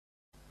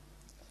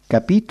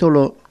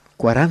Capitolo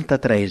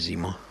 43.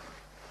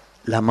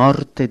 La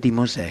morte di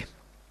Mosè.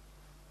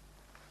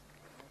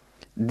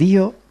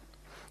 Dio,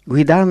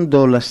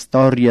 guidando la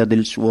storia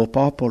del suo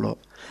popolo,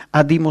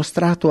 ha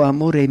dimostrato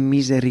amore e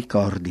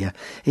misericordia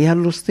e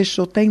allo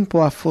stesso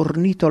tempo ha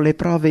fornito le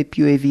prove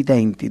più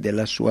evidenti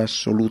della sua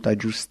assoluta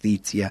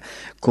giustizia,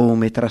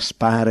 come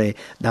traspare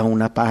da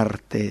una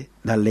parte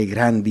dalle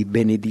grandi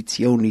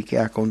benedizioni che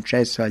ha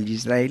concesso agli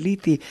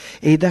israeliti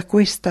e da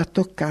questa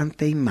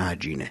toccante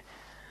immagine.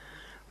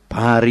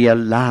 Pari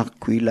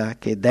all'aquila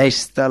che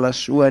desta la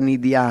sua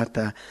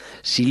nidiata,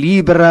 si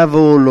libra a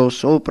volo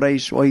sopra i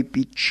suoi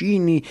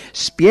piccini,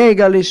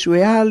 spiega le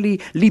sue ali,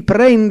 li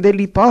prende,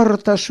 li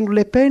porta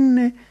sulle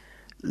penne,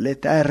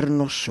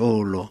 l'Eterno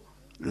solo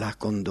l'ha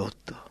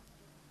condotto.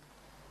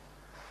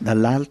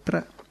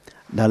 Dall'altra,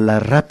 dalla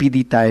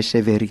rapidità e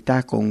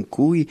severità con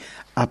cui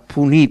ha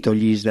punito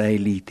gli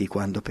israeliti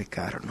quando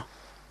peccarono.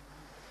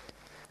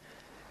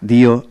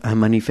 Dio ha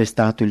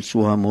manifestato il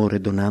suo amore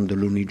donando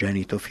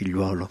l'unigenito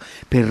figliuolo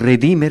per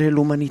redimere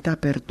l'umanità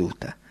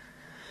perduta.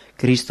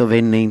 Cristo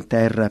venne in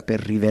terra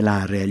per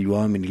rivelare agli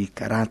uomini il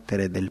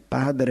carattere del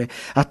Padre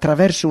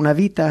attraverso una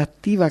vita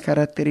attiva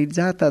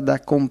caratterizzata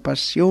da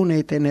compassione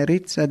e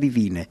tenerezza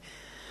divine.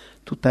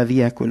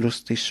 Tuttavia quello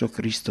stesso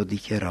Cristo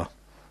dichiarò: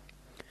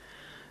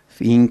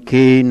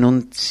 «Finché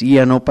non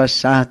siano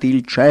passati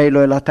il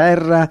cielo e la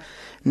terra,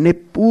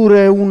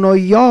 neppure uno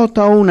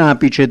iota o un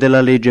apice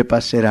della legge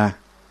passerà».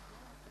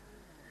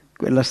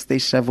 Quella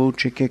stessa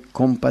voce che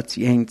con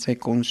pazienza e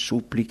con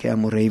suppliche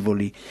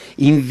amorevoli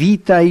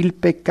invita il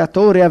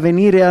peccatore a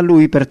venire a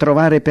lui per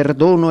trovare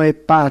perdono e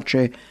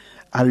pace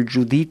al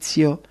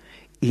giudizio,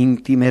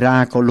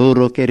 intimerà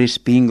coloro che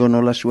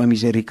respingono la sua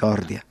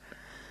misericordia: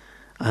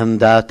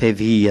 «Andate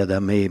via da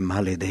me,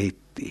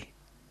 maledetti».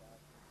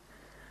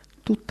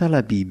 Tutta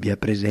la Bibbia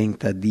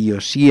presenta Dio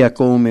sia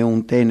come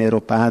un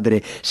tenero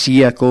padre,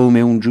 sia come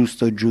un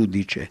giusto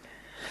giudice.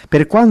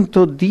 Per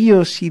quanto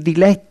Dio si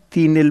diletti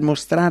nel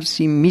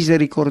mostrarsi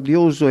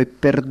misericordioso e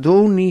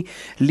perdoni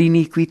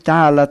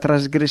l'iniquità, la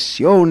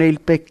trasgressione, il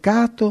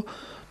peccato,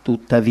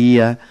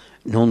 tuttavia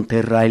non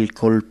terrà il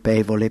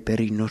colpevole per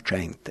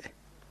innocente.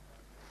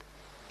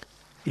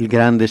 Il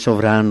grande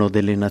sovrano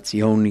delle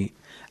nazioni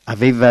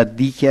aveva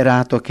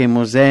dichiarato che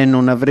Mosè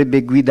non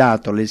avrebbe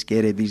guidato le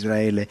schiere di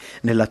Israele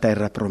nella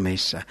terra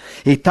promessa,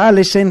 e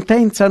tale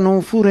sentenza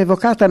non fu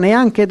revocata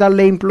neanche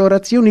dalle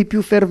implorazioni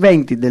più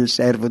ferventi del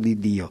servo di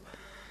Dio.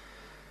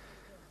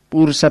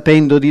 Pur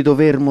sapendo di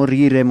dover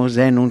morire,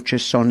 Mosè non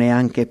cessò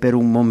neanche per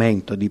un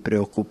momento di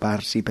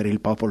preoccuparsi per il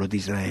popolo di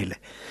Israele.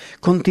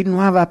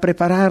 Continuava a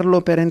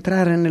prepararlo per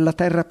entrare nella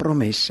terra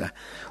promessa.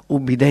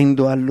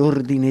 Ubbidendo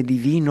all'ordine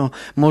divino,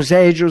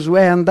 Mosè e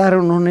Giosuè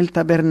andarono nel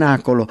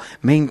tabernacolo,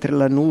 mentre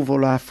la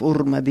nuvola a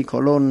forma di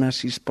colonna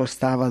si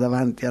spostava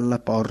davanti alla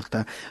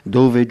porta,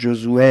 dove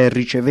Giosuè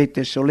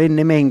ricevette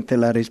solennemente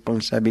la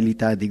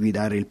responsabilità di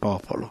guidare il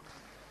popolo.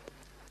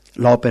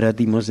 L'opera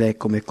di Mosè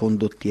come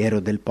condottiero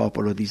del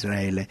popolo di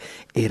Israele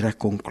era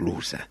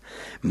conclusa,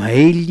 ma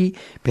egli,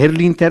 per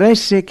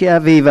l'interesse che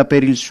aveva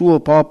per il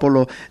suo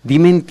popolo,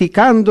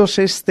 dimenticando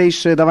se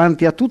stesso e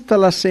davanti a tutta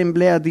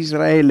l'assemblea di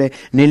Israele,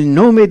 nel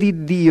nome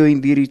di Dio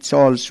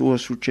indirizzò al suo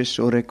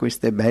successore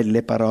queste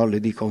belle parole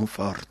di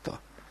conforto: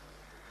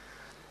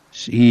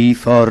 «Sii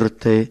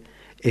forte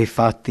e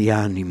fatti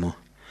animo,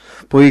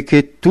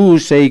 poiché tu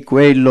sei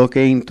quello che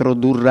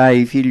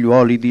introdurrai i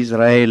figliuoli di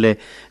Israele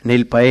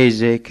nel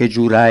paese che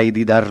giurai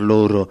di dar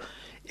loro,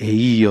 e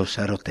io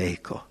sarò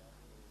teco».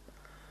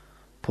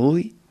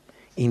 Poi,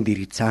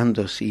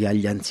 indirizzandosi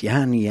agli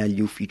anziani e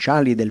agli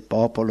ufficiali del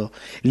popolo,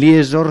 li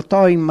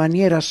esortò in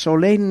maniera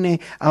solenne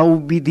a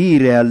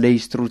ubbidire alle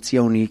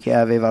istruzioni che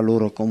aveva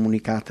loro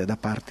comunicate da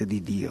parte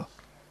di Dio.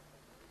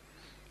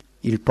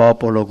 Il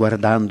popolo,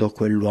 guardando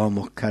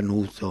quell'uomo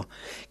canuto,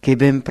 che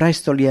ben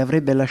presto li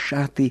avrebbe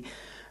lasciati,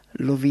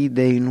 lo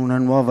vide in una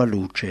nuova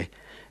luce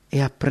e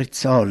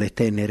apprezzò le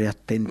tenere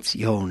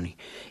attenzioni,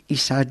 i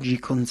saggi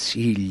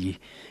consigli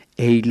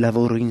e il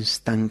lavoro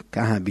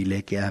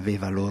instancabile che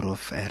aveva loro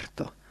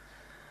offerto.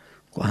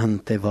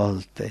 Quante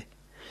volte,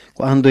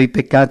 quando i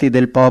peccati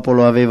del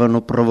popolo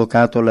avevano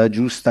provocato la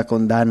giusta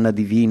condanna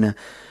divina,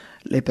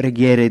 le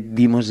preghiere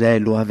di Mosè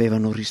lo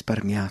avevano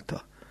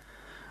risparmiato.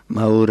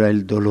 Ma ora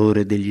il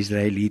dolore degli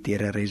israeliti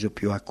era reso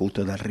più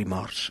acuto dal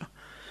rimorso.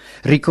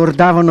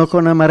 Ricordavano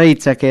con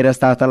amarezza che era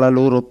stata la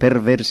loro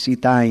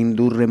perversità a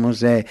indurre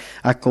Mosè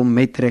a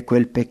commettere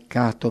quel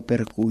peccato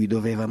per cui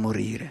doveva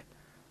morire.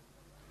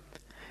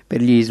 Per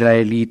gli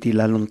israeliti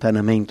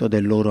l'allontanamento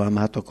del loro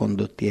amato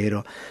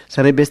condottiero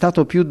sarebbe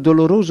stato più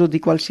doloroso di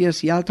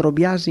qualsiasi altro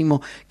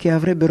biasimo che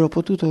avrebbero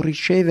potuto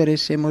ricevere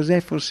se Mosè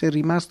fosse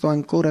rimasto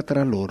ancora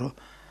tra loro.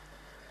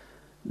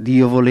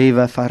 Dio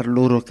voleva far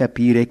loro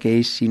capire che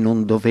essi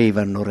non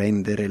dovevano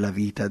rendere la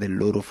vita del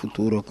loro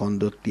futuro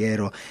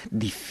condottiero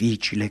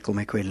difficile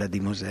come quella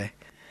di Mosè.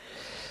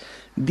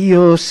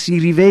 Dio si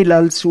rivela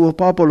al suo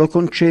popolo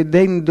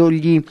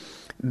concedendogli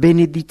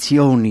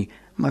benedizioni,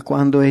 ma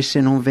quando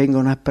esse non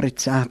vengono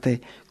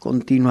apprezzate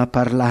continua a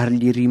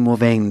parlargli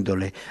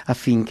rimuovendole,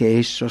 affinché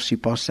esso si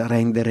possa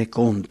rendere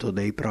conto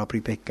dei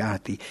propri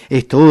peccati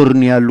e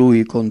torni a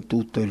lui con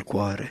tutto il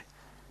cuore.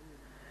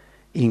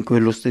 In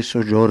quello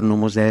stesso giorno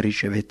Mosè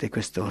ricevette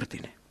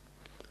quest'ordine: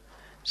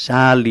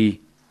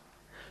 sali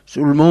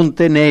sul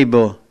monte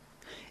Nebo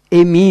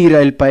e mira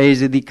il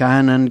paese di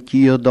Canaan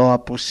ch'io do a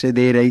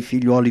possedere ai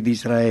figliuoli di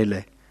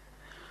Israele.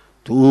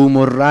 Tu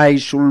morrai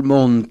sul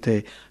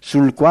monte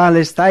sul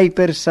quale stai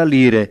per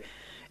salire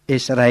e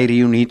sarai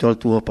riunito al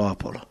tuo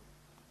popolo.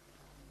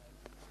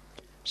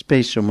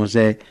 Spesso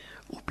Mosè,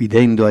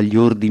 ubbidendo agli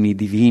ordini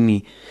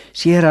divini,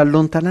 si era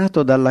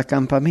allontanato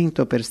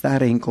dall'accampamento per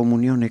stare in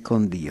comunione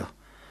con Dio,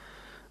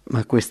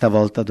 ma questa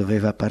volta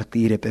doveva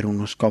partire per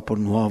uno scopo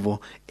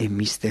nuovo e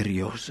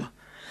misterioso: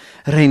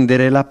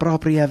 rendere la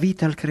propria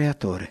vita al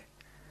Creatore.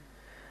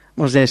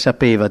 Mosè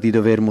sapeva di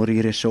dover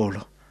morire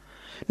solo.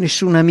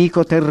 Nessun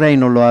amico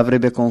terreno lo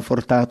avrebbe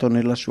confortato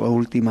nella sua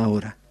ultima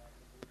ora.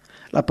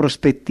 La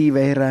prospettiva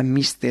era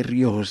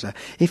misteriosa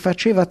e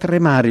faceva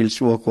tremare il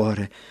suo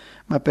cuore,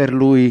 ma per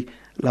lui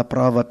la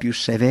prova più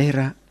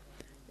severa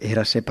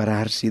era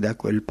separarsi da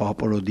quel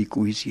popolo di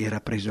cui si era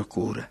preso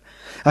cura,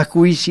 a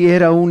cui si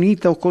era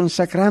unito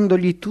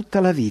consacrandogli tutta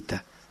la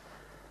vita.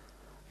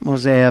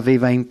 Mosè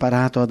aveva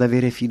imparato ad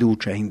avere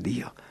fiducia in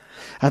Dio,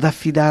 ad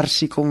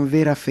affidarsi con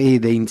vera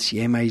fede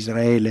insieme a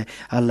Israele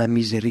alla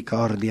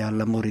misericordia e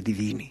all'amore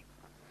divini.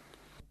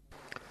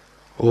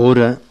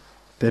 Ora,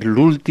 per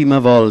l'ultima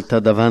volta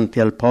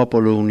davanti al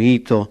popolo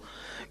unito,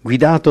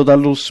 guidato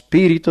dallo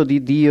Spirito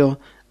di Dio,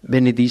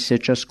 benedisse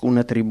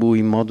ciascuna tribù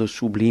in modo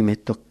sublime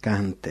e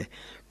toccante,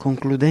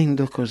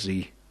 concludendo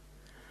così: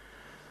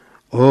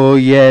 O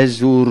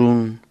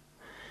Jesurun,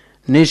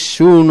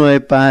 nessuno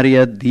è pari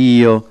a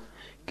Dio,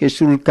 che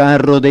sul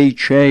carro dei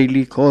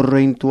cieli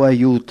corre in tuo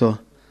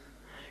aiuto,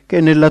 che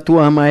nella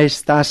tua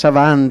maestà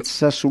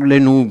s'avanza sulle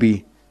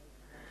nubi.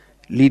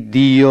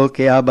 L'Iddio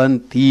che ab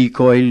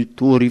antico è il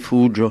tuo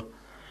rifugio,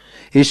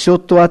 e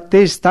sotto a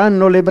te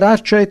stanno le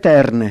braccia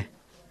eterne.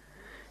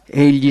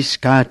 Egli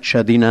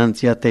scaccia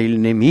dinanzi a te il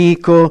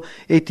nemico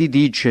e ti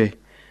dice: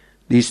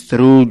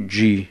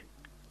 distruggi.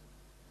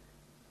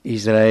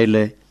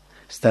 Israele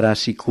starà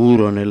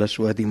sicuro nella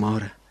sua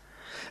dimora.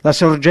 La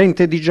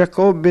sorgente di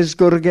Giacobbe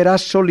sgorgerà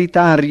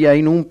solitaria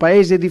in un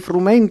paese di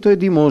frumento e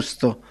di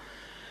mosto,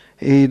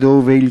 e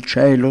dove il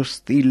cielo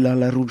stilla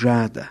la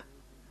rugiada.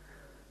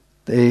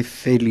 Te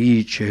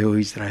felice, o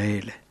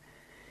Israele!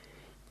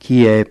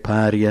 Chi è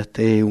pari a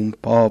te, un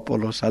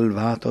popolo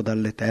salvato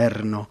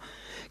dall'Eterno,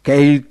 che è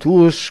il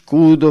tuo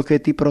scudo che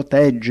ti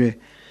protegge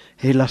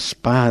e la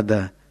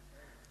spada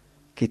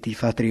che ti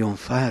fa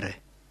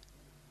trionfare?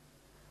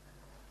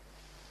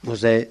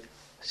 Mosè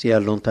si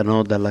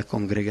allontanò dalla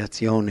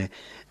congregazione,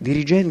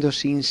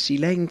 dirigendosi in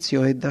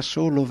silenzio e da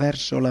solo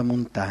verso la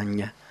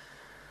montagna.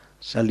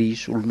 Salì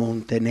sul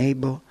monte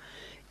Nebo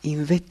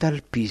in vetta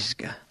al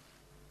Pisga.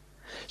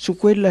 Su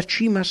quella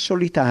cima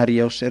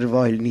solitaria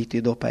osservò il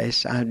nitido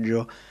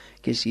paesaggio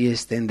che si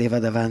estendeva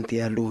davanti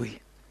a lui.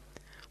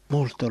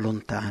 Molto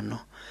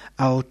lontano,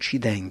 a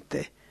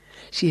occidente,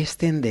 si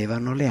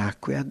estendevano le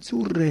acque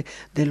azzurre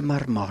del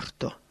Mar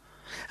Morto.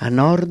 A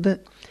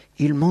nord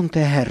il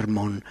monte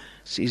Hermon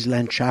si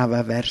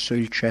slanciava verso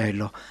il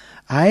cielo.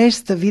 A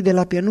est vide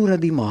la pianura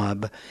di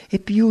Moab e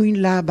più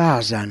in là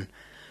Basan,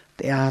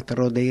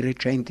 teatro dei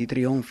recenti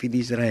trionfi di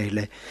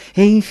Israele,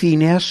 e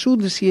infine a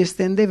sud si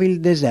estendeva il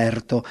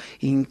deserto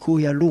in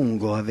cui a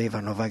lungo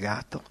avevano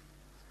vagato.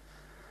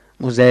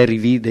 Mosè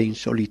rivide in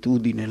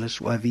solitudine la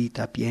sua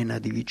vita piena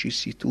di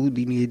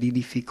vicissitudini e di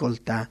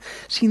difficoltà,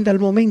 sin dal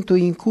momento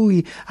in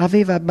cui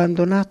aveva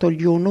abbandonato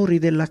gli onori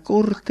della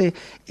corte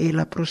e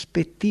la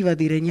prospettiva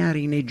di regnare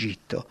in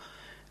Egitto,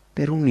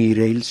 per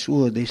unire il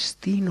suo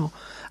destino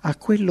a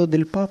quello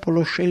del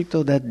popolo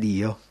scelto da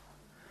Dio.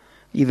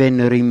 Gli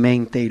vennero in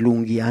mente i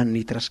lunghi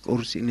anni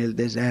trascorsi nel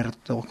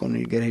deserto con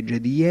il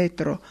gregge di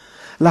Jetro,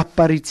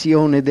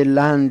 l'apparizione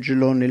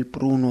dell'angelo nel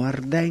pruno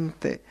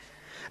ardente,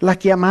 la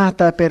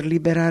chiamata per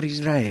liberare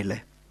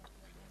Israele.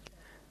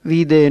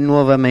 Vide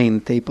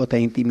nuovamente i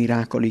potenti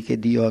miracoli che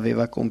Dio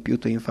aveva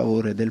compiuto in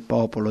favore del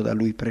popolo da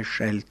lui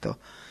prescelto,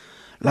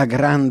 la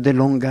grande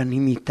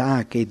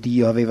longanimità che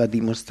Dio aveva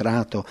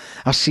dimostrato,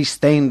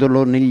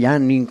 assistendolo negli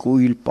anni in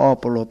cui il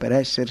popolo, per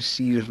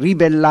essersi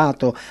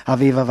ribellato,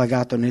 aveva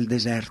vagato nel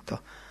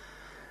deserto.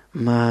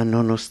 Ma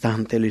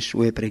nonostante le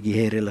sue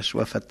preghiere e la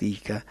sua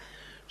fatica,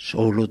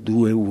 solo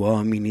 2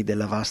 uomini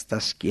della vasta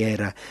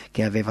schiera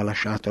che aveva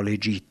lasciato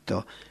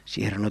l'Egitto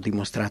si erano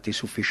dimostrati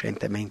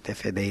sufficientemente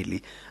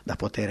fedeli da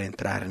poter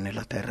entrare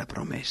nella terra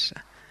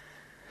promessa.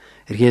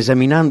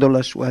 Riesaminando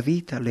la sua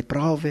vita, le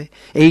prove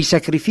e i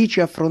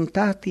sacrifici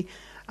affrontati,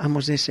 a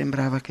Mosè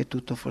sembrava che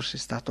tutto fosse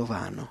stato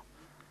vano.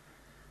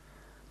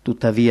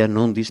 Tuttavia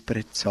non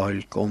disprezzò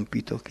il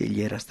compito che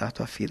gli era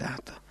stato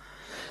affidato.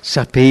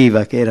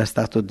 Sapeva che era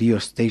stato Dio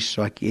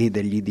stesso a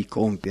chiedergli di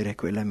compiere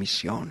quella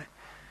missione.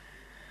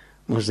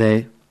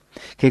 Mosè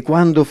che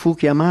quando fu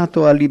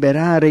chiamato a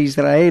liberare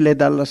Israele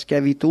dalla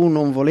schiavitù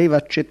non voleva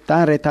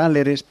accettare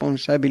tale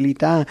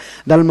responsabilità,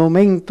 dal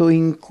momento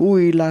in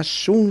cui la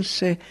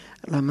assunse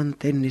la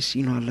mantenne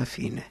sino alla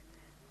fine.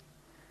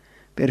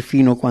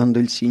 Perfino quando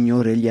il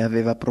Signore gli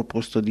aveva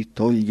proposto di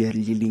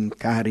togliergli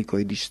l'incarico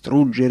e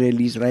distruggere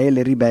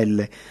l'Israele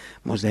ribelle,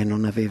 Mosè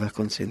non aveva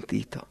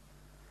consentito.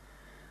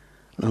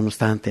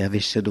 Nonostante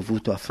avesse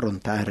dovuto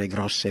affrontare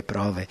grosse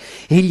prove,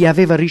 egli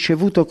aveva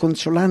ricevuto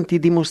consolanti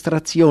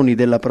dimostrazioni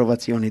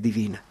dell'approvazione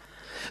divina.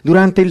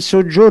 Durante il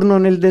soggiorno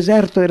nel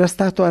deserto era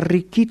stato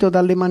arricchito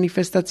dalle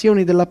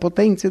manifestazioni della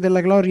potenza e della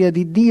gloria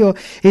di Dio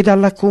e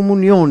dalla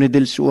comunione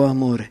del suo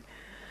amore.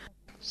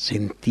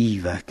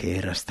 Sentiva che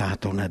era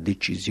stata una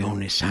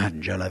decisione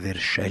saggia l'aver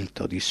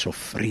scelto di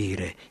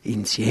soffrire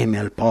insieme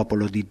al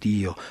popolo di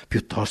Dio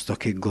piuttosto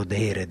che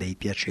godere dei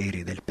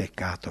piaceri del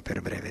peccato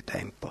per breve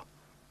tempo.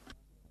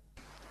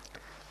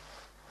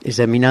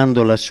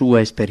 Esaminando la sua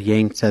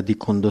esperienza di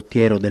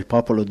condottiero del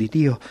popolo di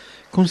Dio,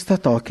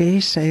 constatò che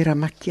essa era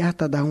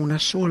macchiata da una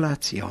sola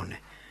azione,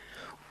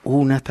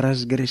 una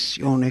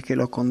trasgressione che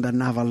lo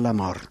condannava alla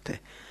morte,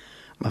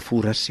 ma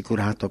fu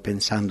rassicurato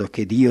pensando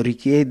che Dio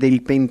richiede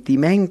il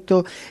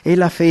pentimento e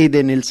la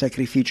fede nel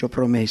sacrificio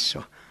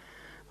promesso.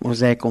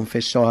 Mosè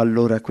confessò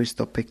allora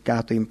questo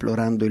peccato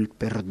implorando il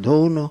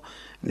perdono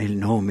nel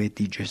nome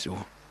di Gesù.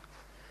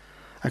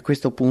 A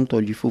questo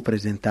punto gli fu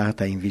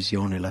presentata in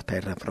visione la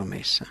terra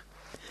promessa.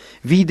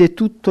 Vide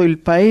tutto il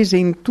paese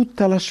in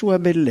tutta la sua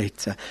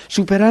bellezza,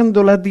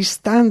 superando la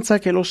distanza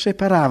che lo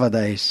separava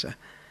da essa.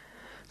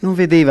 Non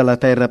vedeva la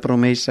terra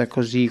promessa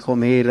così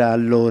come era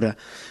allora,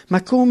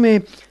 ma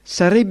come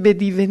sarebbe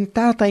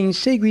diventata in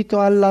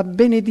seguito alla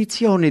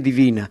benedizione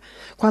divina,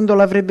 quando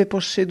l'avrebbe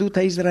posseduta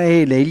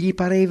Israele e gli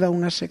pareva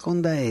una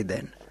seconda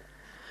Eden.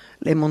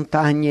 Le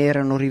montagne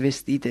erano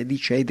rivestite di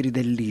cedri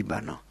del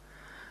Libano.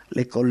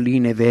 Le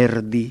colline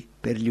verdi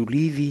per gli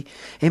ulivi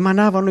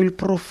emanavano il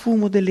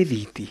profumo delle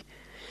viti.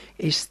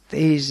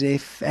 Estese e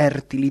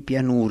fertili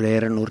pianure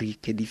erano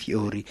ricche di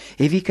fiori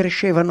e vi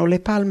crescevano le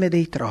palme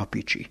dei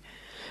tropici.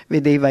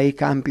 Vedeva i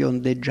campi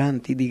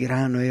ondeggianti di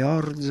grano e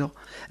orzo,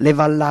 le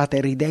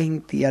vallate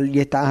ridenti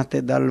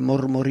allietate dal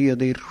mormorio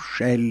dei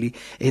ruscelli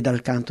e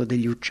dal canto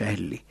degli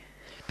uccelli.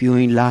 Più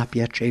in là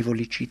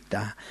piacevoli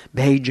città,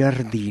 bei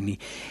giardini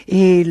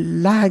e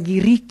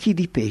laghi ricchi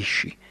di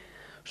pesci.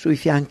 Sui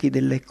fianchi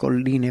delle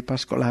colline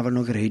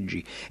pascolavano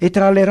greggi e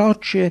tra le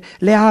rocce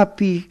le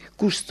api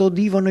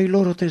custodivano i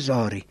loro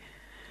tesori.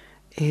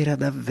 Era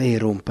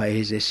davvero un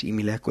paese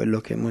simile a quello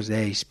che Mosè,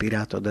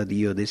 ispirato da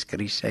Dio,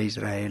 descrisse a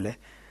Israele.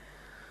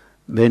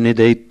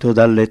 Benedetto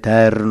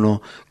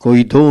dall'Eterno,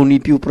 coi doni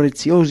più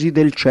preziosi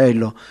del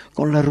cielo,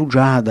 con la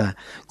rugiada,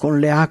 con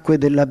le acque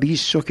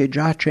dell'abisso che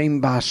giace in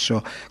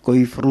basso,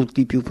 coi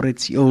frutti più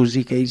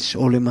preziosi che il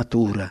sole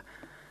matura,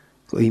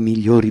 coi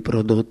migliori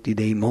prodotti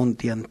dei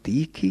monti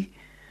antichi,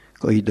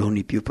 coi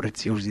doni più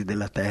preziosi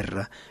della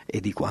terra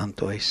e di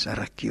quanto essa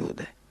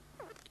racchiude.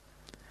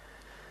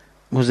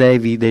 Mosè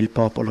vide il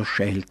popolo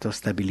scelto,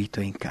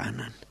 stabilito in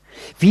Canaan.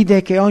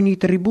 Vide che ogni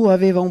tribù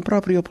aveva un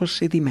proprio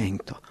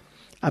possedimento.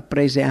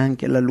 Apprese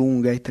anche la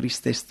lunga e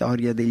triste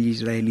storia degli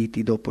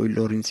israeliti dopo il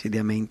loro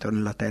insediamento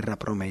nella terra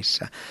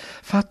promessa,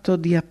 fatto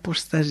di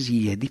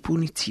apostasie, di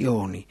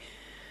punizioni.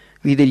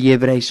 Vide gli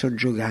ebrei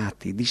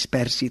soggiogati,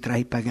 dispersi tra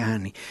i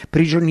pagani,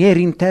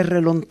 prigionieri in terre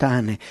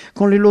lontane,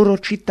 con le loro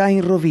città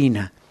in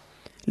rovina.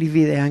 Li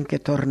vide anche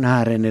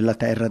tornare nella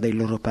terra dei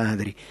loro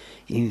padri,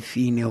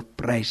 infine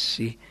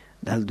oppressi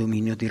dal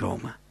dominio di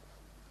Roma.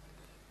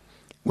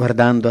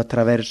 Guardando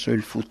attraverso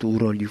il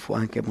futuro gli fu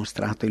anche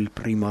mostrato il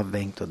primo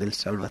avvento del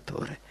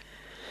Salvatore.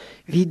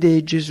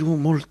 Vide Gesù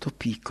molto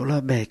piccolo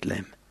a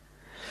Betlem.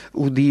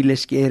 Udì le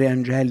schiere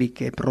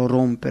angeliche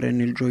prorompere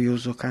nel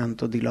gioioso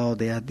canto di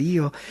lode a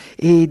Dio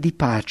e di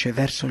pace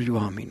verso gli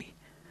uomini.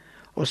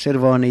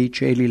 Osservò nei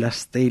cieli la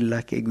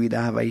stella che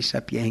guidava i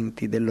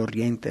sapienti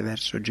dell'Oriente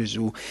verso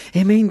Gesù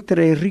e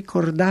mentre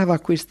ricordava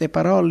queste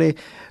parole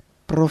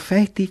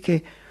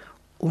profetiche,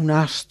 un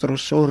astro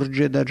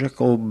sorge da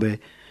Giacobbe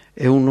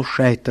e uno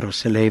scettro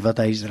s'eleva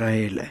da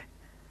Israele.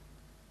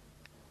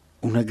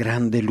 Una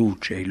grande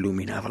luce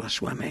illuminava la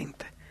sua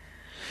mente.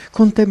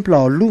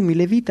 Contemplò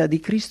l'umile vita di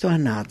Cristo a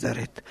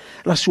Nazaret,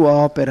 la sua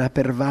opera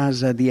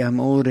pervasa di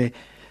amore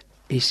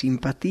e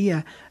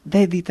simpatia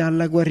dedita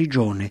alla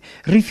guarigione,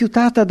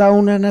 rifiutata da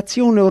una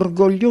nazione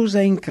orgogliosa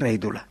e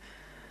incredula.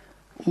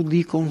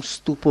 Udì con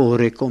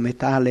stupore come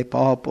tale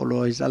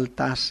popolo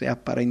esaltasse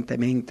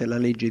apparentemente la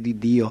legge di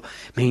Dio,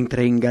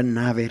 mentre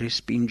ingannava e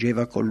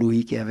respingeva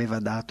colui che aveva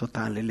dato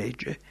tale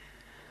legge.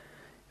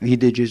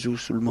 Vide Gesù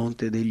sul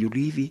Monte degli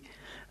Ulivi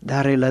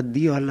dare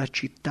l'addio alla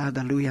città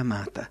da lui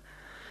amata,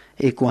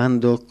 e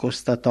quando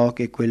constatò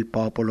che quel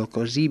popolo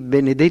così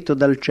benedetto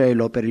dal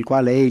cielo, per il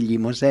quale egli,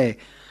 Mosè,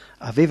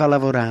 aveva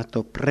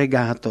lavorato,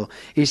 pregato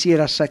e si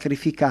era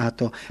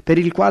sacrificato, per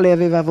il quale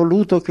aveva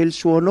voluto che il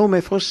suo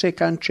nome fosse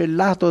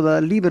cancellato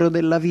dal libro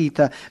della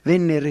vita,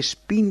 venne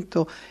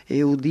respinto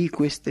e udì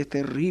queste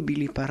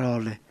terribili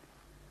parole.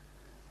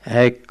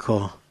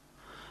 Ecco,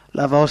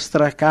 la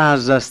vostra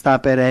casa sta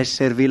per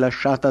esservi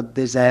lasciata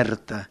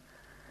deserta.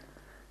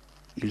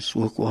 Il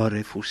suo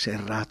cuore fu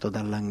serrato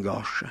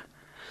dall'angoscia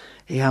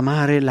e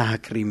amare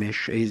lacrime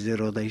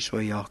scesero dai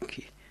suoi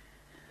occhi.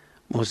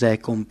 Mosè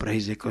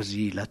comprese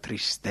così la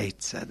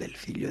tristezza del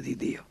Figlio di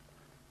Dio.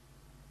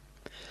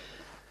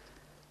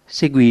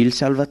 Seguì il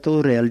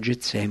Salvatore al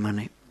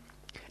Getsemane,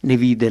 ne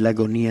vide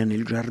l'agonia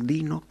nel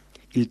giardino,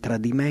 il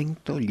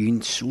tradimento, gli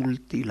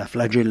insulti, la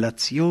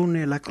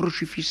flagellazione, la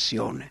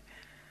crocifissione.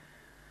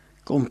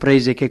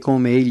 Comprese che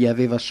come egli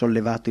aveva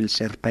sollevato il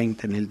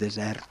serpente nel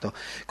deserto,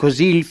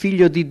 così il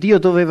Figlio di Dio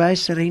doveva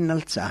essere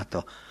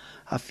innalzato,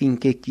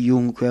 affinché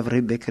chiunque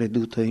avrebbe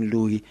creduto in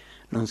lui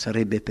non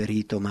sarebbe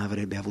perito ma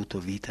avrebbe avuto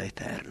vita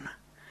eterna.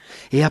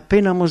 E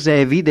appena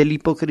Mosè vide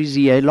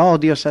l'ipocrisia e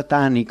l'odio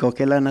satanico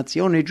che la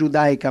nazione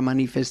giudaica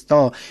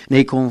manifestò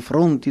nei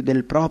confronti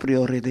del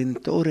proprio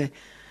Redentore,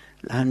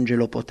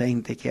 l'angelo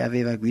potente che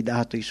aveva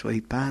guidato i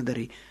suoi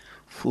padri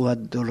fu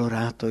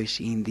addolorato e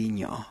si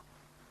indignò.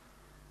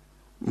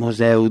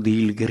 Mosè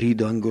udì il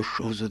grido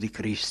angoscioso di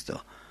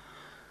Cristo: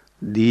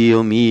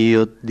 Dio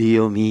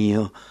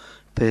mio,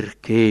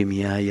 perché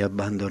mi hai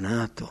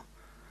abbandonato?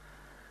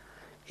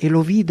 E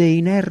lo vide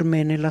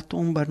inerme nella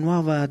tomba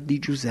nuova di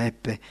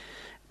Giuseppe,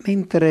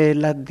 mentre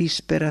la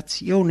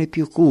disperazione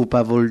più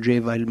cupa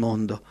volgeva il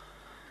mondo.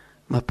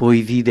 Ma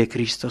poi vide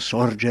Cristo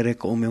sorgere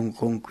come un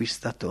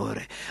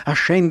conquistatore,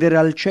 ascendere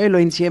al cielo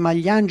insieme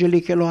agli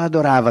angeli che lo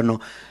adoravano,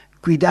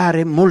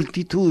 guidare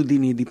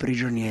moltitudini di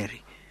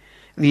prigionieri.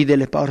 Vide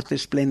le porte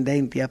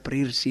splendenti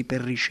aprirsi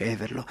per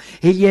riceverlo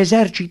e gli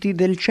eserciti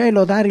del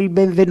cielo dare il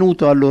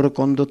benvenuto al loro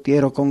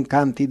condottiero con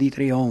canti di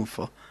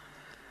trionfo.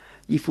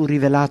 Gli fu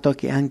rivelato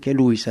che anche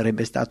lui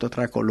sarebbe stato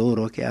tra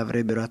coloro che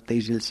avrebbero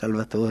atteso il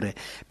Salvatore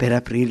per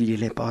aprirgli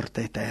le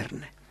porte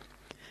eterne.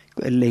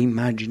 Quelle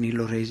immagini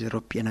lo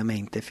resero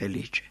pienamente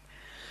felice.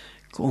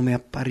 Come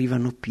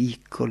apparivano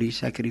piccoli i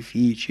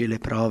sacrifici e le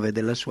prove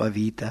della sua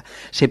vita,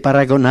 se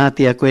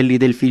paragonati a quelli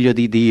del Figlio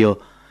di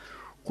Dio,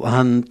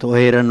 quanto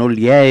erano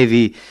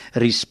lievi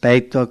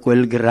rispetto a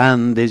quel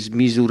grande,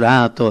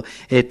 smisurato,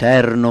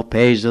 eterno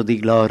peso di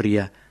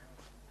gloria.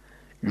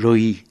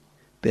 Gioì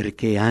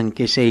perché,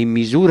 anche se in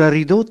misura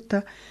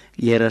ridotta,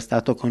 gli era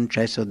stato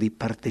concesso di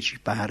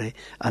partecipare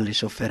alle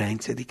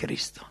sofferenze di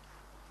Cristo.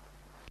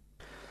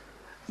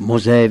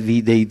 Mosè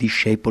vide i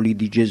discepoli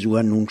di Gesù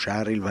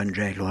annunciare il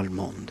Vangelo al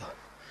mondo.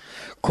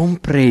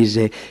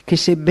 Comprese che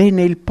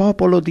sebbene il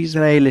popolo di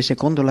Israele,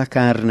 secondo la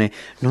carne,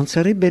 non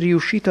sarebbe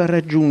riuscito a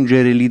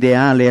raggiungere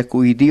l'ideale a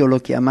cui Dio lo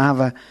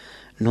chiamava,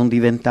 non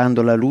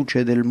diventando la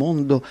luce del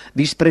mondo,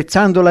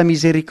 disprezzando la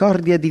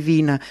misericordia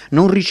divina,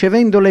 non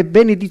ricevendo le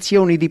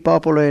benedizioni di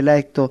popolo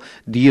eletto,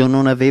 Dio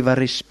non aveva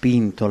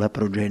respinto la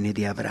progenie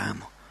di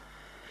Abramo.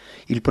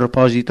 Il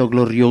proposito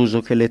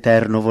glorioso che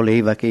l'Eterno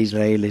voleva che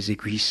Israele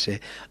eseguisse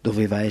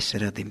doveva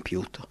essere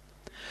adempiuto.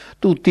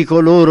 Tutti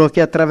coloro che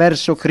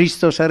attraverso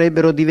Cristo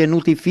sarebbero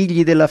divenuti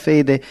figli della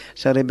fede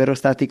sarebbero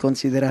stati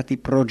considerati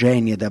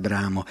progenie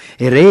d'Abramo,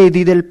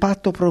 eredi del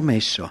patto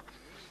promesso.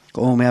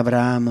 Come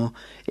Abramo,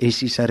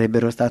 essi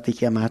sarebbero stati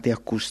chiamati a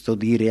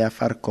custodire e a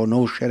far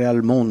conoscere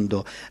al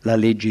mondo la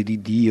legge di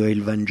Dio e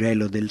il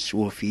Vangelo del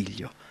suo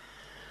Figlio.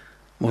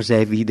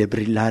 Mosè vide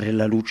brillare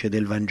la luce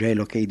del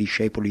Vangelo che i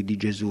discepoli di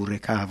Gesù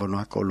recavano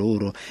a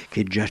coloro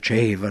che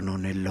giacevano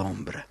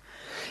nell'ombra,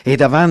 e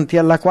davanti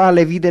alla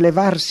quale vide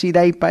levarsi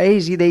dai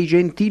paesi dei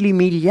gentili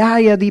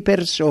migliaia di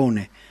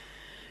persone.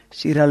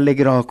 Si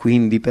rallegrò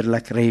quindi per la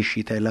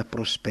crescita e la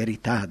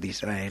prosperità di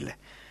Israele.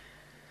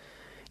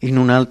 In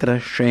un'altra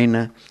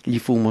scena gli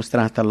fu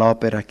mostrata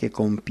l'opera che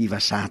compiva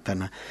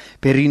Satana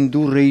per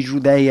indurre i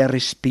giudei a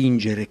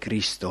respingere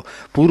Cristo,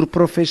 pur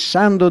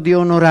professando di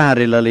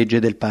onorare la legge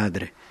del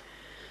Padre.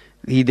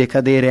 Vide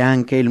cadere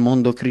anche il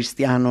mondo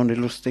cristiano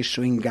nello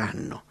stesso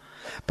inganno,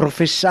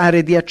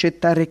 professare di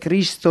accettare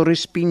Cristo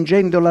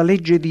respingendo la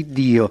legge di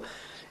Dio,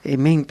 e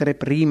mentre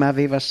prima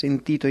aveva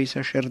sentito i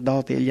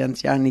sacerdoti e gli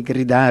anziani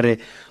gridare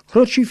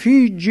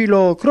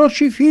 «Crocifiggilo,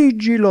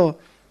 crocifiggilo!»,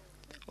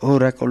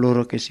 ora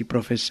coloro che si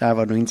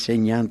professavano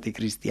insegnanti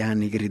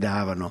cristiani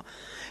gridavano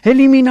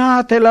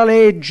 «Eliminate la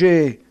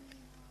legge!».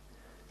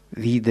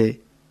 Vide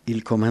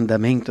il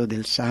comandamento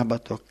del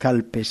sabato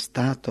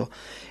calpestato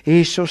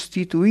e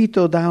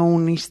sostituito da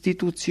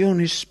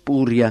un'istituzione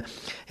spuria,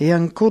 e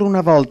ancora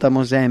una volta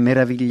Mosè,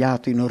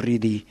 meravigliato,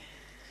 inorridì.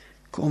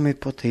 Come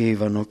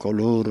potevano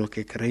coloro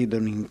che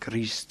credono in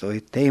Cristo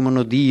e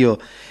temono Dio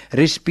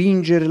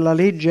respingere la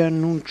legge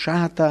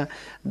annunciata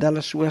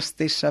dalla sua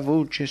stessa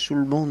voce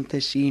sul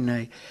monte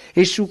Sinai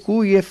e su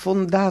cui è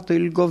fondato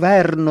il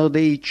governo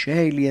dei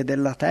cieli e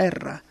della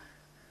terra?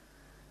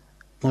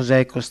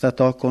 Mosè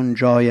constatò con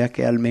gioia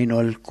che almeno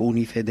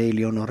alcuni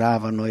fedeli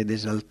onoravano ed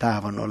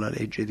esaltavano la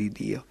legge di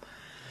Dio.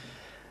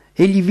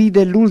 Egli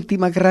vide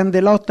l'ultima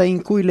grande lotta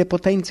in cui le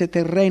potenze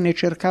terrene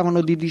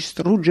cercavano di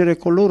distruggere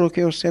coloro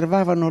che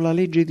osservavano la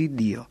legge di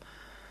Dio.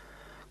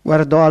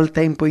 Guardò al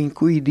tempo in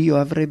cui Dio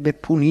avrebbe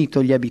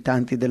punito gli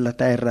abitanti della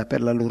terra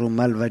per la loro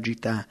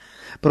malvagità,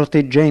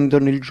 proteggendo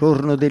nel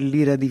giorno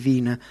dell'ira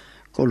divina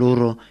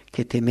coloro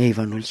che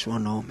temevano il suo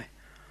nome.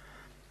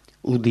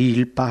 udì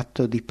il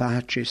patto di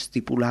pace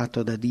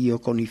stipulato da Dio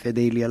con i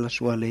fedeli alla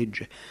sua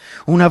legge,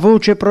 una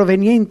voce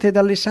proveniente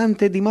dalle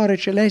sante dimore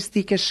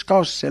celesti che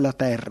scosse la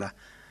terra.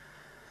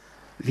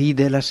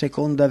 Vide la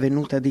seconda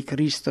venuta di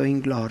Cristo in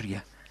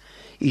gloria,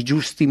 i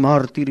giusti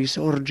morti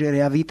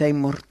risorgere a vita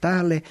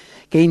immortale,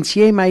 che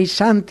insieme ai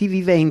santi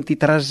viventi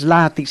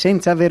traslati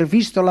senza aver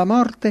visto la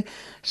morte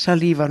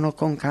salivano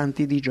con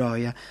canti di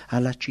gioia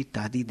alla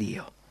città di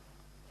Dio.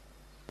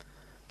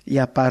 Gli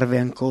apparve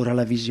ancora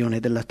la visione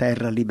della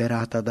terra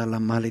liberata dalla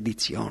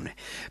maledizione,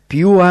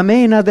 più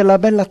amena della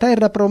bella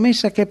terra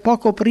promessa che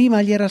poco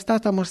prima gli era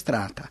stata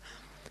mostrata,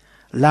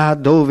 là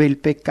dove il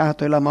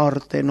peccato e la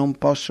morte non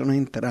possono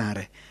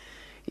entrare.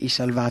 I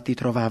salvati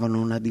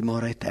trovavano una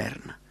dimora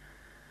eterna.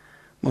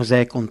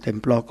 Mosè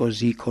contemplò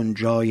così con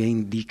gioia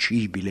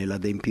indicibile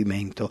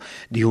l'adempimento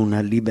di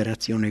una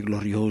liberazione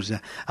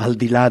gloriosa al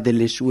di là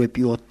delle sue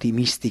più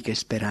ottimistiche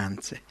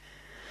speranze.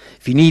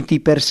 Finiti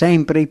per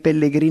sempre i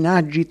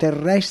pellegrinaggi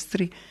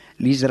terrestri,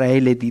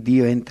 l'Israele di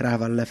Dio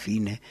entrava alla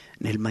fine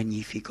nel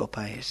magnifico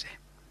paese.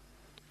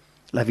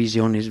 La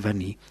visione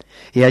svanì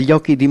e agli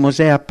occhi di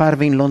Mosè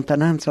apparve in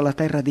lontananza la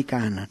terra di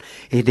Canaan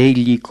ed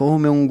egli,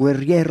 come un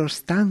guerriero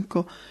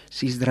stanco,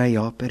 si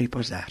sdraiò per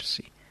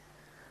riposarsi.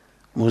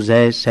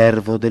 Mosè,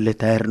 servo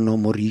dell'Eterno,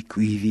 morì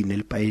quivi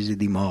nel paese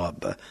di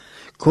Moab,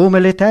 come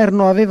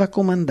l'Eterno aveva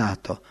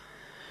comandato,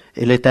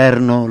 e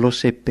l'Eterno lo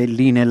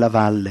seppellì nella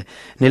valle,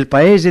 nel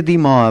paese di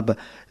Moab,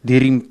 di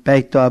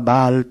rimpetto a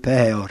Baal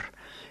Peor,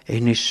 e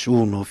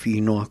nessuno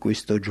fino a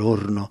questo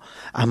giorno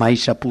ha mai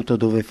saputo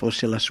dove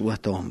fosse la sua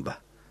tomba.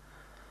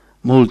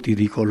 Molti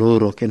di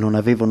coloro che non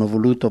avevano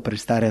voluto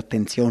prestare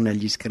attenzione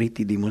agli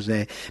scritti di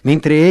Mosè,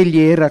 mentre egli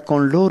era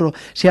con loro,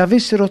 se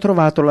avessero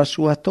trovato la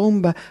sua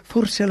tomba,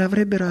 forse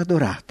l'avrebbero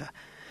adorata.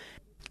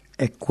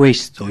 È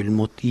questo il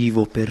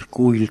motivo per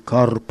cui il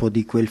corpo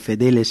di quel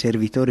fedele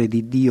servitore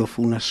di Dio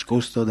fu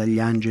nascosto dagli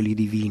angeli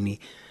divini,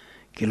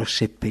 che lo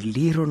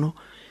seppellirono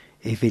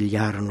e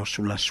vegliarono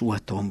sulla sua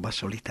tomba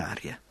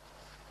solitaria.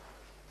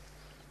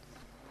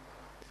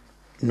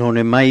 Non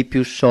è mai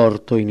più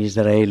sorto in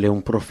Israele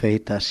un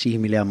profeta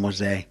simile a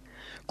Mosè,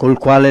 col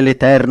quale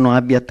l'Eterno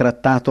abbia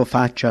trattato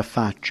faccia a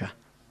faccia.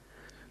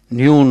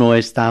 Niuno è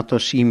stato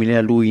simile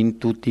a lui in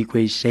tutti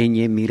quei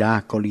segni e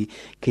miracoli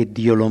che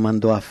Dio lo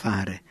mandò a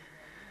fare,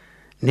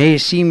 né è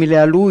simile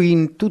a lui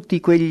in tutti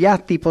quegli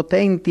atti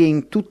potenti e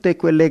in tutte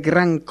quelle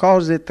gran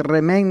cose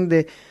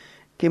tremende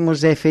che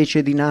Mosè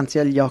fece dinanzi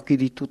agli occhi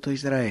di tutto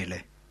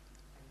Israele.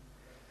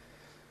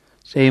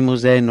 Se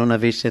Mosè non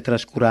avesse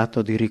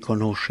trascurato di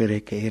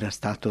riconoscere che era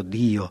stato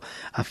Dio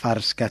a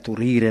far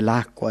scaturire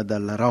l'acqua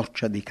dalla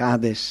roccia di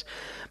Cades,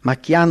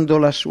 macchiando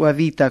la sua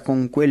vita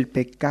con quel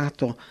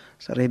peccato,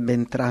 sarebbe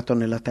entrato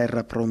nella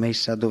terra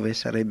promessa dove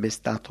sarebbe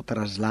stato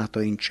traslato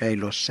in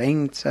cielo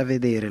senza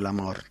vedere la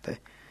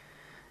morte.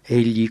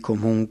 Egli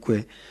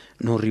comunque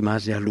non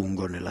rimase a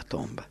lungo nella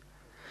tomba.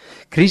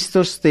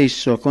 Cristo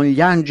stesso, con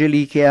gli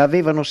angeli che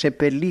avevano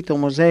seppellito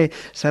Mosè,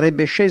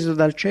 sarebbe sceso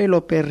dal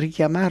cielo per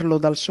richiamarlo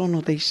dal sonno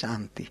dei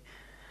santi.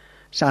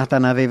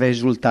 Satana aveva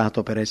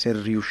esultato per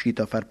essere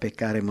riuscito a far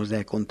peccare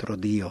Mosè contro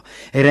Dio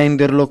e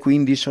renderlo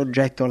quindi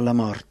soggetto alla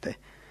morte.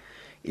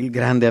 Il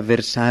grande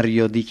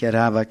avversario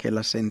dichiarava che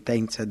la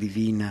sentenza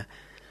divina,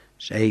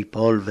 sei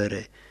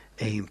polvere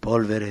e in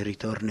polvere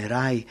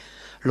ritornerai,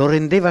 lo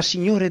rendeva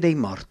signore dei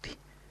morti.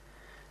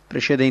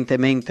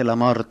 Precedentemente la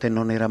morte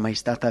non era mai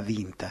stata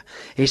vinta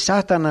e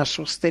Satana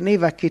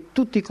sosteneva che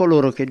tutti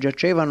coloro che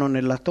giacevano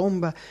nella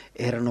tomba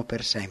erano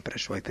per sempre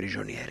suoi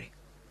prigionieri.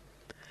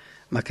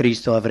 Ma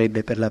Cristo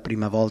avrebbe per la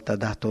prima volta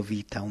dato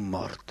vita a un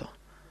morto.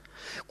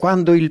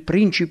 Quando il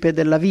principe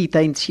della vita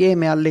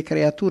insieme alle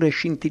creature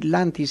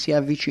scintillanti si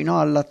avvicinò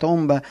alla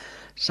tomba,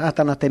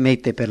 Satana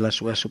temette per la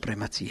sua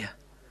supremazia.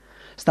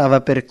 Stava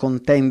per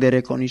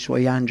contendere con i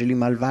suoi angeli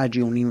malvagi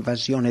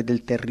un'invasione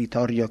del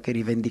territorio che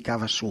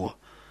rivendicava suo.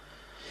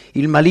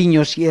 Il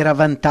maligno si era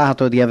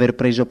vantato di aver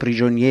preso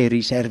prigionieri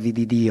i servi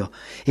di Dio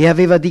e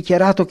aveva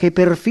dichiarato che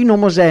perfino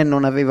Mosè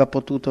non aveva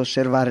potuto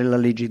osservare la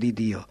legge di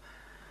Dio.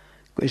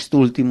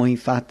 Quest'ultimo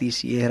infatti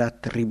si era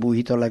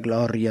attribuito la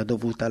gloria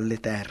dovuta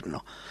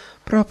all'Eterno,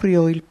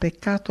 proprio il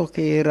peccato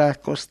che era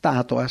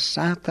costato a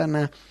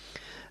Satana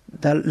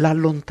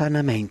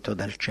dall'allontanamento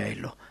dal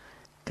cielo,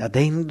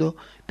 cadendo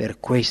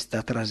per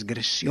questa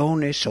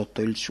trasgressione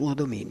sotto il suo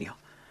dominio.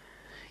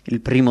 Il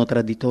primo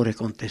traditore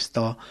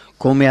contestò,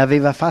 come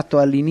aveva fatto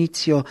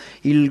all'inizio,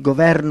 il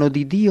governo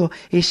di Dio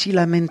e si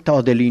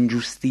lamentò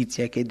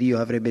dell'ingiustizia che Dio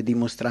avrebbe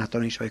dimostrato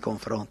nei suoi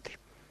confronti.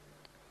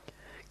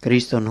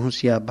 Cristo non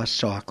si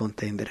abbassò a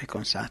contendere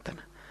con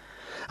Satana.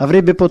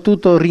 Avrebbe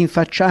potuto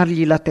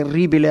rinfacciargli la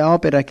terribile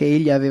opera che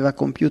egli aveva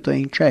compiuto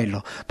in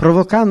cielo,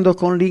 provocando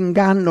con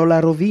l'inganno la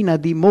rovina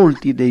di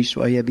molti dei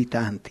suoi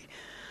abitanti.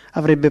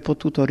 Avrebbe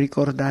potuto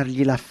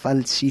ricordargli la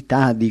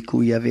falsità di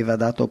cui aveva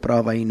dato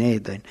prova in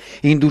Eden,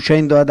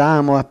 inducendo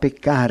Adamo a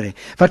peccare,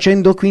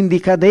 facendo quindi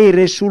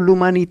cadere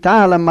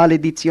sull'umanità la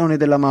maledizione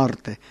della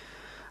morte.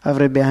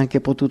 Avrebbe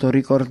anche potuto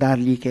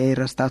ricordargli che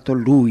era stato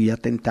lui a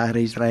tentare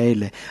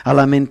Israele, a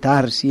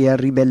lamentarsi e a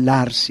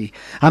ribellarsi,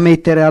 a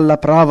mettere alla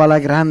prova la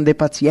grande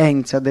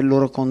pazienza del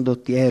loro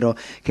condottiero,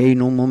 che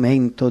in un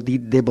momento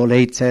di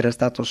debolezza era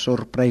stato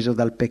sorpreso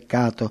dal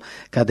peccato,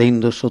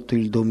 cadendo sotto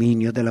il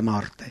dominio della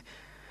morte.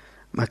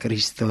 Ma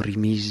Cristo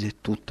rimise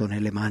tutto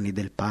nelle mani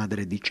del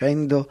Padre,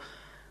 dicendo: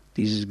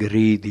 «Ti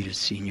sgridi il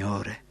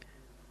Signore».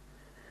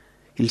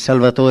 Il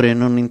Salvatore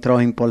non entrò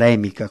in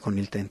polemica con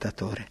il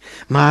tentatore,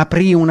 ma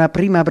aprì una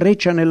prima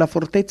breccia nella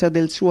fortezza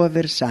del suo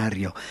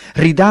avversario,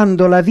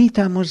 ridando la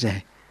vita a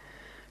Mosè.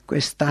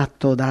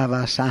 Quest'atto dava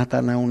a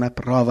Satana una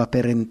prova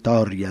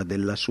perentoria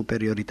della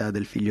superiorità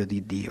del Figlio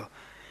di Dio.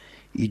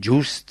 I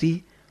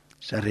giusti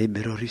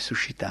sarebbero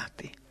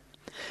risuscitati.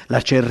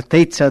 La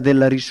certezza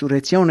della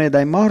risurrezione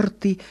dai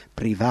morti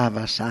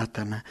privava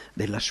Satana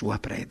della sua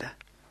preda.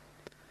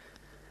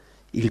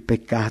 Il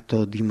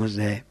peccato di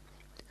Mosè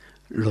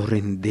lo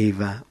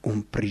rendeva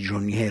un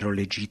prigioniero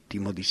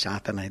legittimo di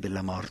Satana e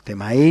della morte,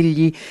 ma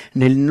egli,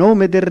 nel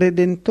nome del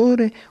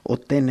Redentore,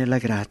 ottenne la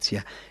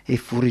grazia e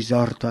fu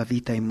risorto a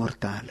vita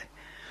immortale.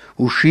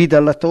 Uscì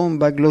dalla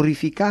tomba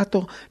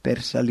glorificato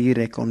per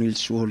salire con il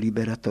suo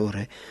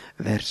liberatore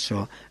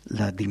verso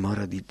la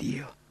dimora di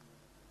Dio.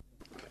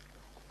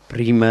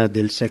 Prima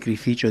del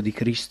sacrificio di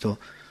Cristo,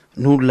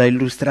 nulla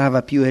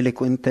illustrava più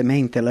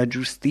eloquentemente la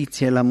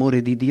giustizia e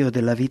l'amore di Dio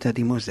della vita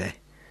di Mosè.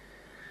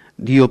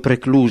 Dio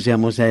precluse a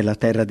Mosè la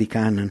terra di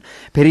Canaan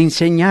per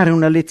insegnare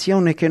una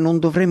lezione che non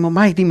dovremmo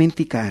mai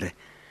dimenticare.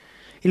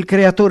 Il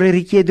Creatore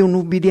richiede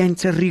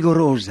un'ubbidienza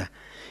rigorosa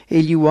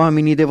e gli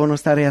uomini devono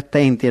stare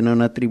attenti a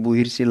non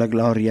attribuirsi la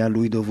gloria a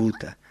lui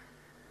dovuta.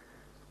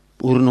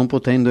 Pur non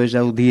potendo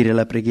esaudire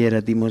la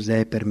preghiera di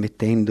Mosè,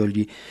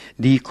 permettendogli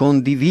di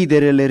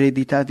condividere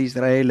l'eredità di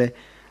Israele,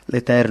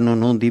 l'Eterno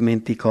non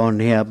dimenticò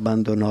né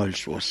abbandonò il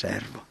suo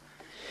servo.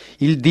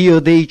 Il Dio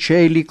dei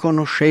cieli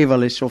conosceva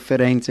le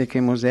sofferenze che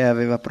Mosè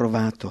aveva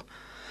provato,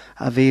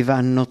 aveva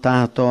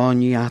annotato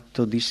ogni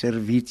atto di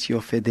servizio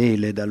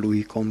fedele da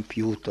lui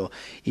compiuto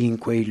in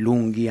quei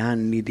lunghi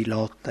anni di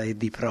lotta e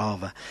di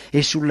prova,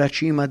 e sulla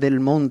cima del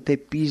monte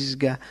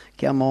Pisga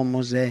chiamò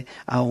Mosè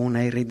a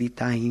una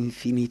eredità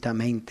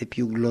infinitamente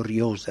più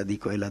gloriosa di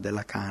quella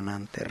della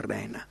Canaan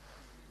terrena.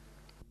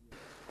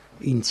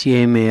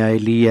 Insieme a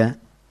Elia,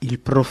 il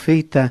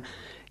profeta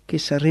che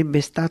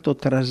sarebbe stato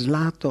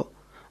traslato,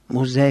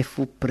 Mosè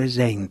fu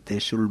presente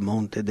sul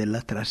monte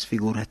della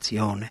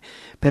trasfigurazione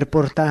per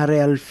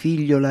portare al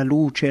figlio la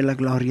luce e la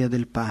gloria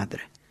del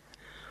Padre.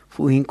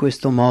 Fu in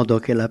questo modo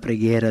che la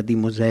preghiera di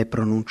Mosè,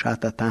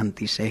 pronunciata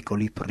tanti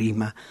secoli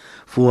prima,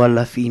 fu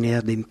alla fine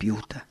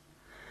adempiuta.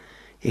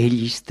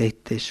 Egli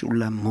stette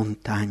sulla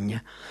montagna,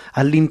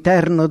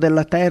 all'interno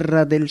della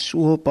terra del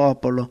suo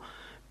popolo,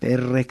 per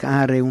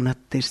recare una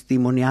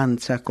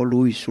testimonianza a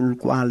colui sul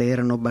quale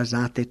erano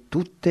basate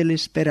tutte le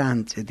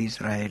speranze di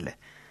Israele.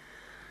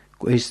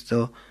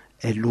 Questo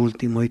è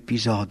l'ultimo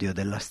episodio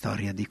della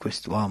storia di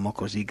quest'uomo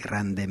così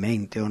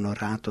grandemente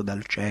onorato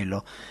dal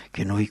cielo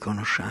che noi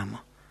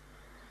conosciamo.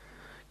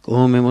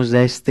 Come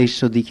Mosè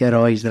stesso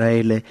dichiarò a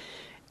Israele,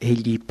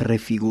 egli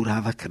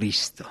prefigurava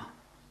Cristo.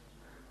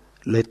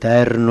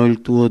 L'Eterno, il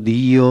tuo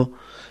Dio,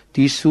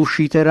 ti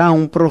susciterà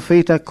un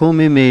profeta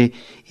come me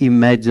in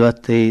mezzo a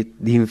te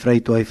d'infra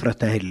i tuoi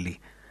fratelli.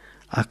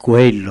 A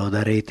quello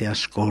darete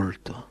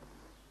ascolto.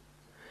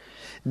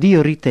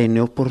 Dio ritenne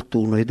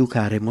opportuno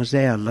educare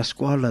Mosè alla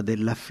scuola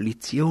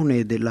dell'afflizione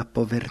e della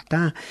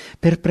povertà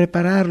per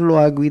prepararlo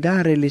a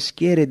guidare le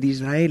schiere di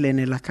Israele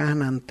nella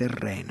Canaan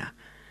terrena.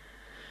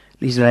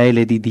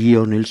 L'Israele di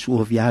Dio, nel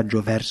suo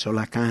viaggio verso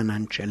la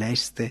Canaan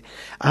celeste,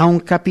 ha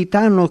un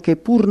capitano che,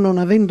 pur non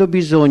avendo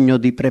bisogno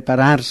di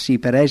prepararsi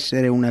per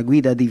essere una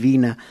guida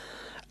divina,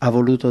 ha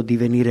voluto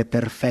divenire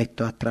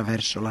perfetto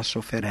attraverso la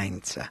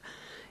sofferenza.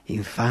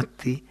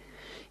 Infatti,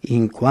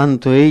 in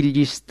quanto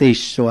egli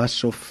stesso ha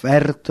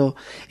sofferto,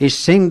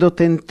 essendo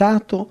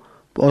tentato,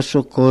 può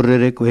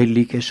soccorrere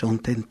quelli che sono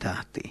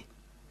tentati.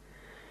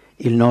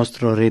 Il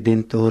nostro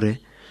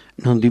Redentore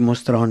non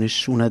dimostrò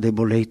nessuna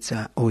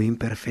debolezza o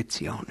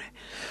imperfezione,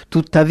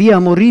 tuttavia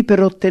morì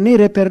per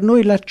ottenere per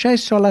noi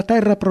l'accesso alla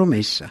terra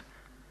promessa.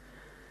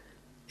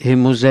 E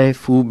Mosè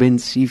fu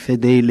bensì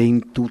fedele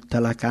in tutta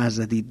la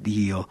casa di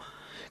Dio,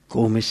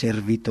 come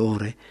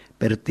servitore,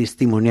 per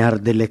testimoniare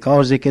delle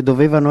cose che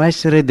dovevano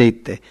essere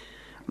dette,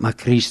 ma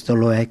Cristo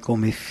lo è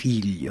come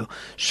figlio,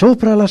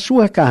 sopra la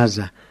sua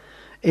casa,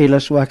 e la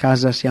sua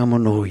casa siamo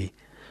noi,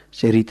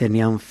 se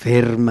riteniamo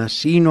ferma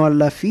sino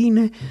alla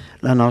fine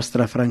la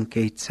nostra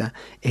franchezza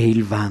e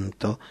il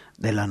vanto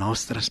della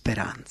nostra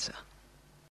speranza.